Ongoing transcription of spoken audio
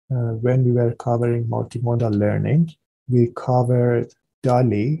when we were covering multimodal learning, we covered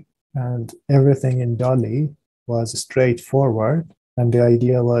DALL-E, and everything in DALL-E was straightforward. And the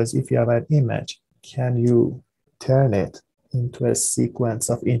idea was, if you have an image, can you turn it into a sequence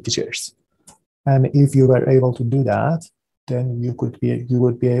of integers? And if you were able to do that, then you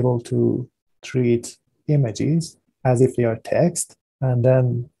would be able to treat images as if they are text, and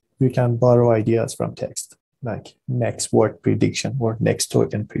then you can borrow ideas from text, like next word prediction or next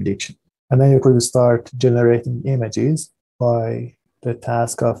token prediction. And then you could start generating images by the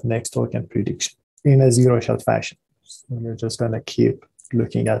task of next token prediction in a zero-shot fashion. So you're just going to keep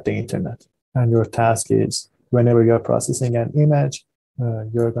looking at the internet. And your task is, whenever you're processing an image,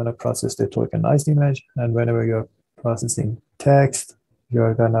 you're going to process the tokenized image. And whenever you're processing text,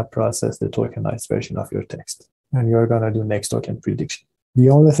 you're going to process the tokenized version of your text. And you're going to do next token prediction. The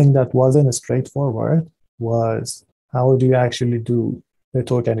only thing that wasn't straightforward was, how do you actually do the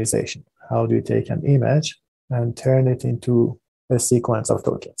tokenization? How do you take an image and turn it into a sequence of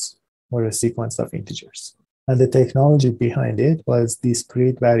tokens or a sequence of integers? And the technology behind it was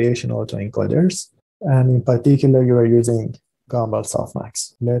discrete variation autoencoders. And in particular, you were using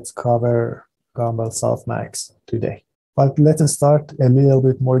Gumbel-Softmax. Let's cover Gumbel-Softmax today. But let's start a little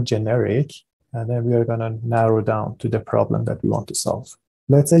bit more generic, and then we are going to narrow down to the problem that we want to solve.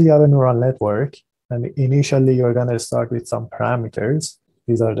 Let's say you have a neural network, and initially you're going to start with some parameters.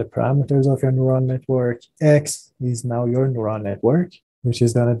 These are the parameters of your neural network. X is now your neural network, which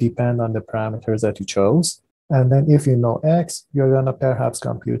is going to depend on the parameters that you chose. And then if you know X, you're going to perhaps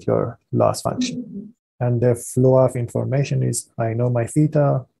compute your loss function. And the flow of information is, I know my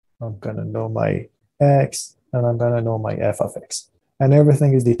theta, I'm going to know my X, and I'm going to know my f of X. And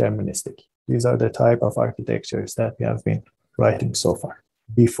everything is deterministic. These are the type of architectures that we have been writing so far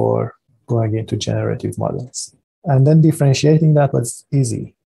before going into generative models. And then differentiating that was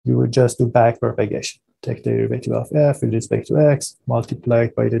easy. You would just do backpropagation. Take the derivative of f with respect to x, multiply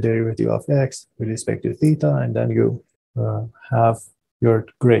it by the derivative of x with respect to theta, and then you have your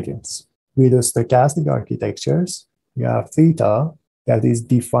gradients. With the stochastic architectures, you have theta that is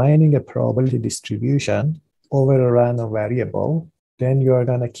defining a probability distribution over a random variable. Then you are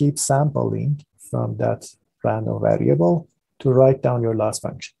going to keep sampling from that random variable to write down your loss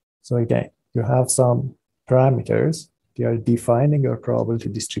function. So again, you have some parameters. They are defining your probability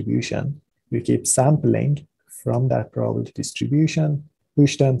distribution. You keep sampling from that probability distribution,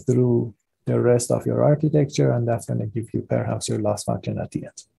 push them through the rest of your architecture, and that's going to give you perhaps your loss function at the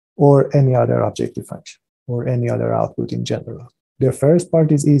end, or any other objective function, or any other output in general. The first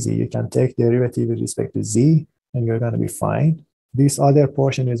part is easy. You can take derivative with respect to z, and you're going to be fine. This other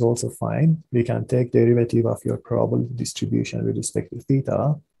portion is also fine. We can take derivative of your probability distribution with respect to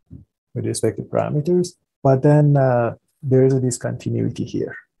theta, with respect to parameters, but then there is a discontinuity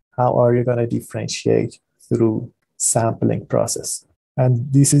here. How are you going to differentiate through sampling process?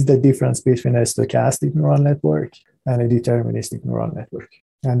 And this is the difference between a stochastic neural network and a deterministic neural network.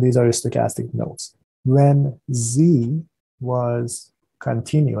 And these are stochastic nodes. When z was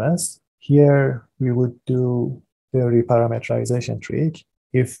continuous, here we would do the reparameterization trick.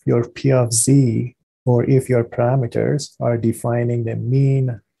 If your p of z, or if your parameters are defining the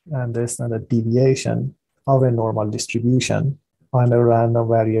mean and the standard deviation of a normal distribution on a random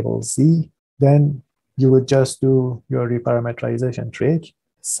variable z, then you would just do your reparameterization trick,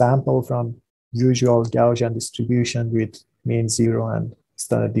 sample from usual Gaussian distribution with mean 0 and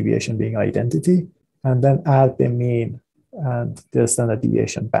standard deviation being identity, and then add the mean and the standard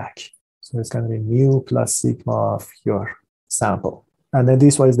deviation back. So it's going to be mu plus sigma of your sample. And then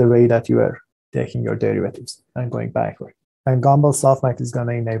this was the way that you are taking your derivatives and going backward. And Gumbel-Softmax is going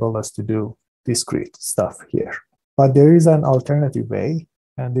to enable us to do discrete stuff here. But there is an alternative way,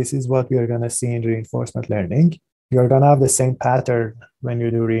 and this is what we are going to see in reinforcement learning. You're going to have the same pattern when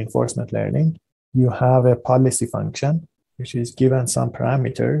you do reinforcement learning. You have a policy function, which is given some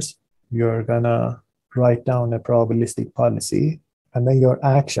parameters. You're going to write down a probabilistic policy, and then your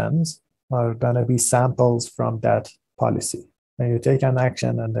actions are going to be samples from that policy. And you take an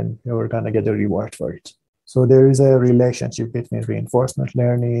action, and then you're going to get a reward for it. So there is a relationship between reinforcement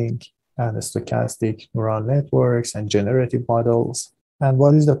learning and stochastic neural networks and generative models. And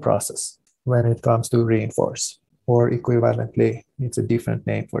what is the process when it comes to reinforce? Or equivalently, it's a different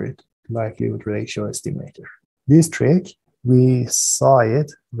name for it, likelihood ratio estimator. This trick, we saw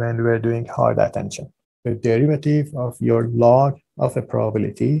it when we were doing hard attention. The derivative of your log of a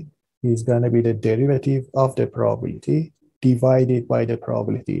probability is going to be the derivative of the probability divided by the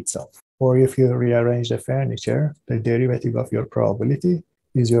probability itself. Or if you rearrange the furniture, the derivative of your probability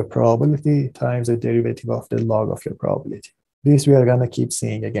is your probability times the derivative of the log of your probability. This we are going to keep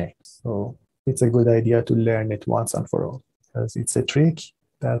seeing again. So it's a good idea to learn it once and for all, because it's a trick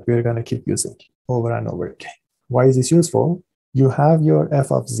that we're going to keep using over and over again. Why is this useful? You have your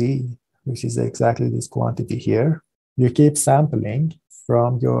f of z, which is exactly this quantity here. You keep sampling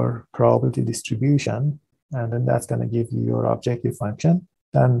from your probability distribution, and then that's going to give you your objective function,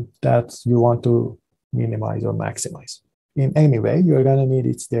 and that you want to minimize or maximize. In any way, you're going to need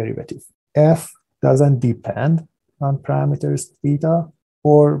its derivative. F doesn't depend on parameters theta,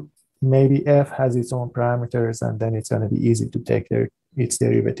 or maybe f has its own parameters, and then it's going to be easy to take its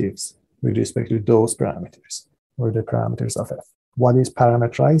derivatives with respect to those parameters, or the parameters of f. What is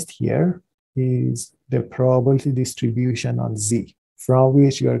parameterized here is the probability distribution on z, from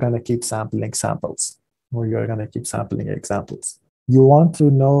which you're going to keep sampling samples, or you're going to keep sampling examples. You want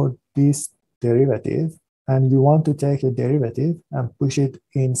to know this derivative, and you want to take a derivative and push it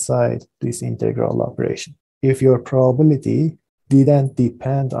inside this integral operation. If your probability didn't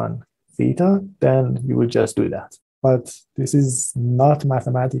depend on theta, then you would just do that. But this is not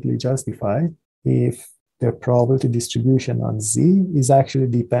mathematically justified if the probability distribution on z is actually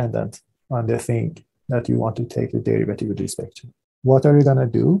dependent on the thing that you want to take the derivative with respect to. What are you going to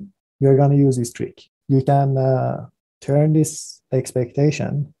do? You're going to use this trick. You can turn this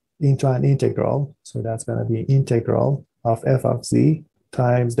expectation into an integral. So that's going to be integral of f of z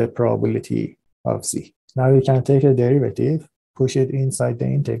times the probability of z. Now you can take a derivative, push it inside the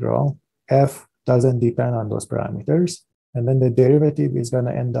integral. F doesn't depend on those parameters. And then the derivative is going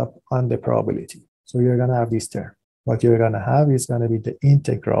to end up on the probability. So you're going to have this term. What you're going to have is going to be the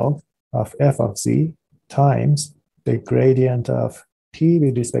integral of f of z times the gradient of p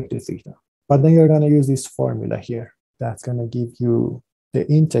with respect to theta. But then you're going to use this formula here. That's going to give you the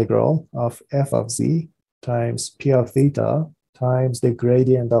integral of f of z times p of theta times the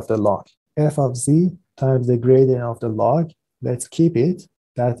gradient of the log. F of z times the gradient of the log, let's keep it.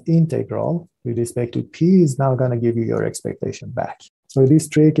 That integral with respect to p is now going to give you your expectation back. So this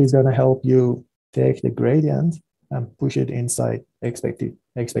trick is going to help you take the gradient and push it inside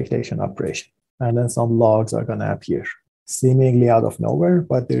expectation operation. And then some logs are going to appear, seemingly out of nowhere,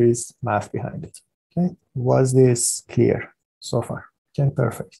 but there is math behind it. Okay, was this clear so far? Okay,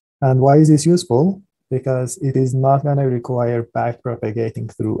 perfect. And why is this useful? Because it is not going to require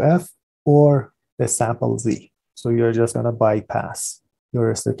backpropagating through f or the sample z. So you're just going to bypass the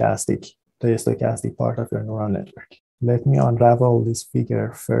stochastic part of your neural network. Let me unravel this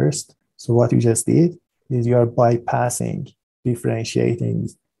figure first. So what you just did is you are bypassing differentiating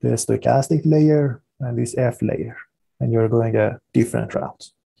the stochastic layer and this f layer, and you're going a different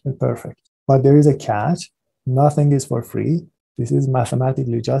route. Okay, perfect. But there is a catch. Nothing is for free. This is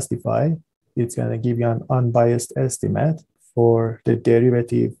mathematically justified. It's going to give you an unbiased estimate for the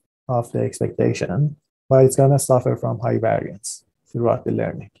derivative of the expectation, but it's going to suffer from high variance throughout the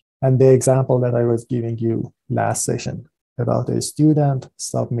learning. And the example that I was giving you last session about a student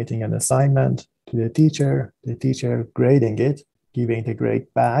submitting an assignment to the teacher grading it, giving the grade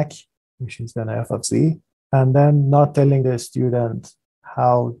back, which is then f of z, and then not telling the student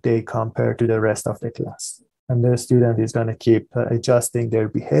how they compare to the rest of the class. And the student is going to keep adjusting their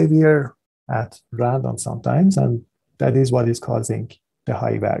behavior at random sometimes, and that is what is causing the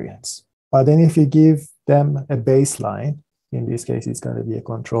high variance. But then if you give them a baseline, in this case, it's going to be a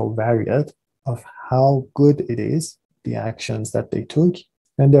control variate of how good it is, the actions that they took,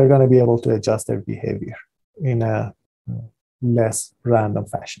 then they're going to be able to adjust their behavior in a less random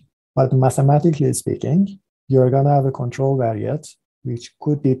fashion. But mathematically speaking, you're going to have a control variate, which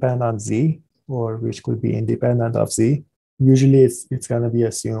could depend on z, or which could be independent of z. Usually it's going to be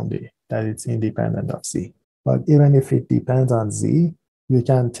assumed that it's independent of z. But even if it depends on z, you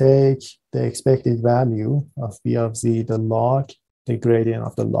can take the expected value of p of z, the log, the gradient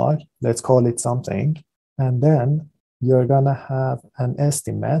of the log, let's call it something, and then you're going to have an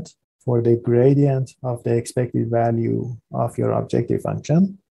estimate for the gradient of the expected value of your objective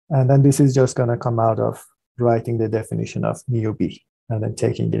function. And then this is just going to come out of writing the definition of mu b and then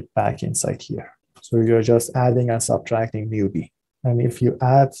taking it back inside here. So you're just adding and subtracting mu b. And if you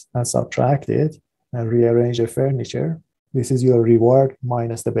add and subtract it and rearrange the furniture, this is your reward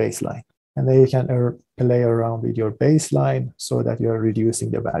minus the baseline. And then you can play around with your baseline so that you're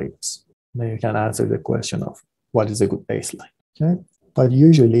reducing the variance. Then you can answer the question of what is a good baseline. Okay? But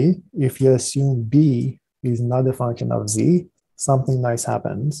usually, if you assume b is not a function of z, something nice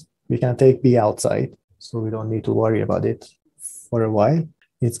happens. We can take b outside, so we don't need to worry about it for a while.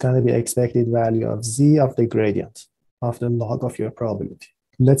 It's going to be expected value of z of the gradient of the log of your probability.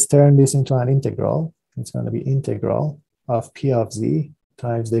 Let's turn this into an integral. It's going to be integral of p of z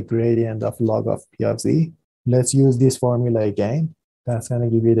times the gradient of log of p of z. Let's use this formula again. That's going to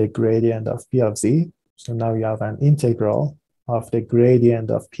give you the gradient of P of Z. So now you have an integral of the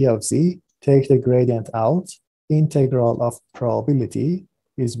gradient of P of Z. Take the gradient out. Integral of probability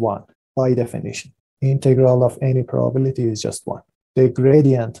is 1 by definition. Integral of any probability is just 1. The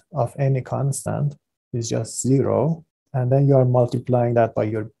gradient of any constant is just 0. And then you are multiplying that by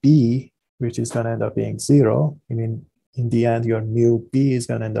your B, which is going to end up being 0. And in the end, your mu B is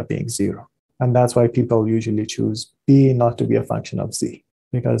going to end up being 0. And that's why people usually choose B not to be a function of Z,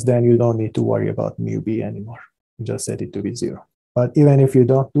 because then you don't need to worry about mu B anymore. You just set it to be 0. But even if you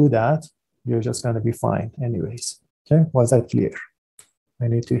don't do that, you're just going to be fine anyways. Okay, was that clear? I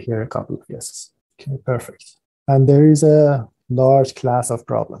need to hear a couple of yeses. Okay, perfect. And there is a large class of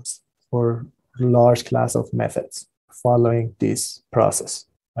problems or large class of methods following this process,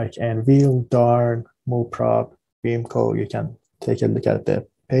 like NVIL, DARN, MoveProb, BIMCO. You can take a look at the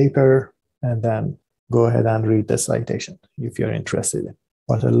paper and then go ahead and read the citation if you're interested in.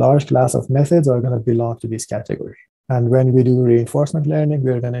 But a large class of methods are going to belong to this category. And when we do reinforcement learning,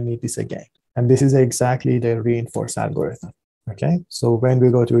 we're going to need this again. And this is exactly the reinforce algorithm. Okay, so when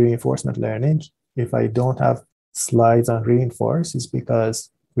we go to reinforcement learning, if I don't have slides on reinforce, it's because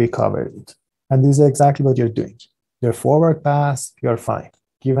we covered it. And this is exactly what you're doing. Your forward pass, you're fine.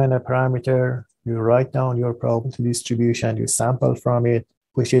 Given a parameter, you write down your probability distribution, you sample from it,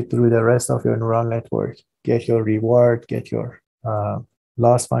 push it through the rest of your neural network, get your reward, get your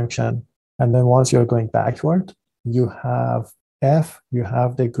loss function. And then once you're going backward, you have F, you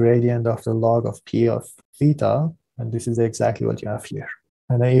have the gradient of the log of P of theta, and this is exactly what you have here.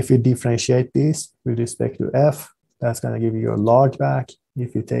 And then if you differentiate this with respect to F, that's going to give you your log back.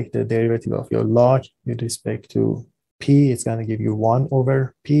 If you take the derivative of your log with respect to P, it's going to give you 1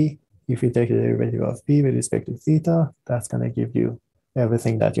 over P. If you take the derivative of P with respect to theta, that's going to give you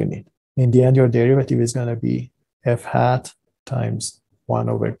everything that you need. In the end, your derivative is going to be F hat times 1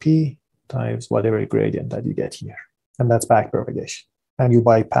 over P times whatever gradient that you get here. And that's backpropagation. And you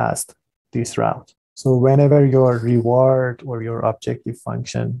bypassed this route. So whenever your reward or your objective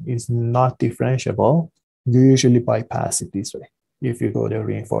function is not differentiable, you usually bypass it this way if you go the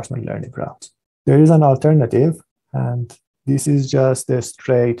reinforcement learning route. There is an alternative, and this is just a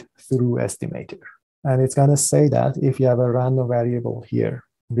straight through estimator. And it's going to say that if you have a random variable here,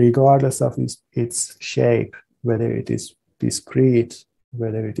 regardless of its shape, whether it is discrete,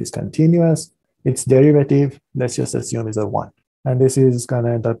 whether it is continuous, its derivative, let's just assume, is a 1. And this is going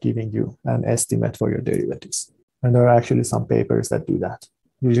to end up giving you an estimate for your derivatives. And there are actually some papers that do that,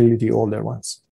 usually the older ones.